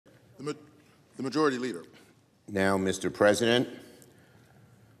The Majority Leader. Now, Mr. President,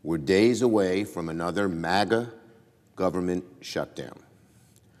 we're days away from another MAGA government shutdown.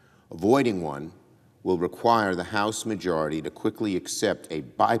 Avoiding one will require the House majority to quickly accept a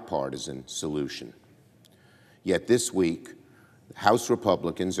bipartisan solution. Yet this week, House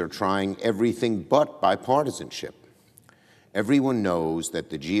Republicans are trying everything but bipartisanship. Everyone knows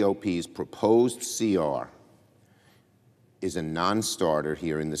that the GOP's proposed CR is a non-starter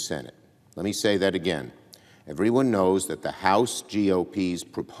here in the Senate. Let me say that again. Everyone knows that the House GOP's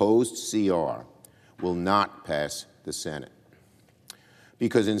proposed CR will not pass the Senate.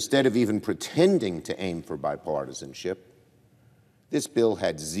 Because instead of even pretending to aim for bipartisanship, this bill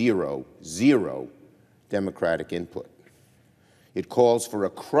had zero Democratic input. It calls for a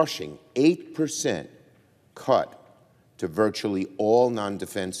crushing 8% cut to virtually all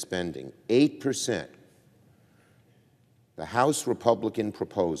non-defense spending, 8%. The House Republican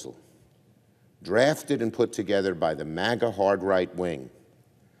proposal, drafted and put together by the MAGA hard right wing,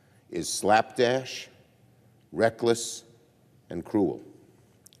 is slapdash, reckless, and cruel.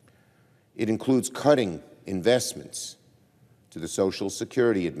 It includes cutting investments to the Social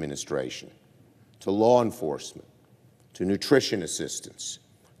Security Administration, to law enforcement, to nutrition assistance,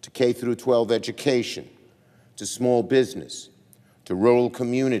 to K-12 education, to small business, to rural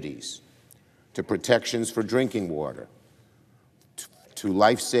communities, to protections for drinking water, to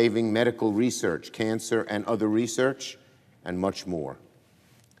life-saving medical research, cancer and other research, and much more.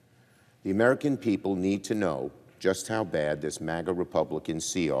 The American people need to know just how bad this MAGA Republican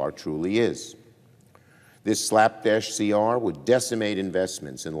CR truly is. This slapdash CR would decimate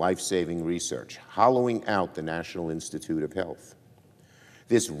investments in life-saving research, hollowing out the National Institute of Health.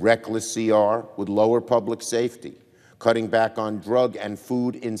 This reckless CR would lower public safety, cutting back on drug and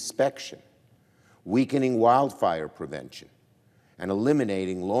food inspection, weakening wildfire prevention, and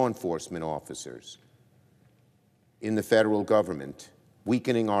eliminating law enforcement officers in the federal government,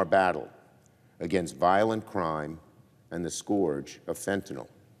 weakening our battle against violent crime and the scourge of fentanyl.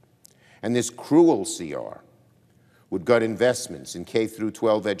 And this cruel CR would gut investments in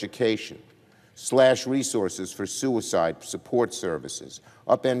K-12 education, slash resources for suicide support services,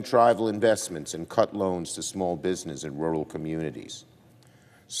 upend tribal investments, and cut loans to small business and rural communities.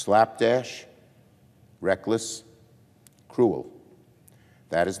 Slapdash, reckless, cruel.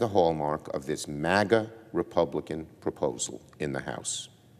 That is the hallmark of this MAGA Republican proposal in the House.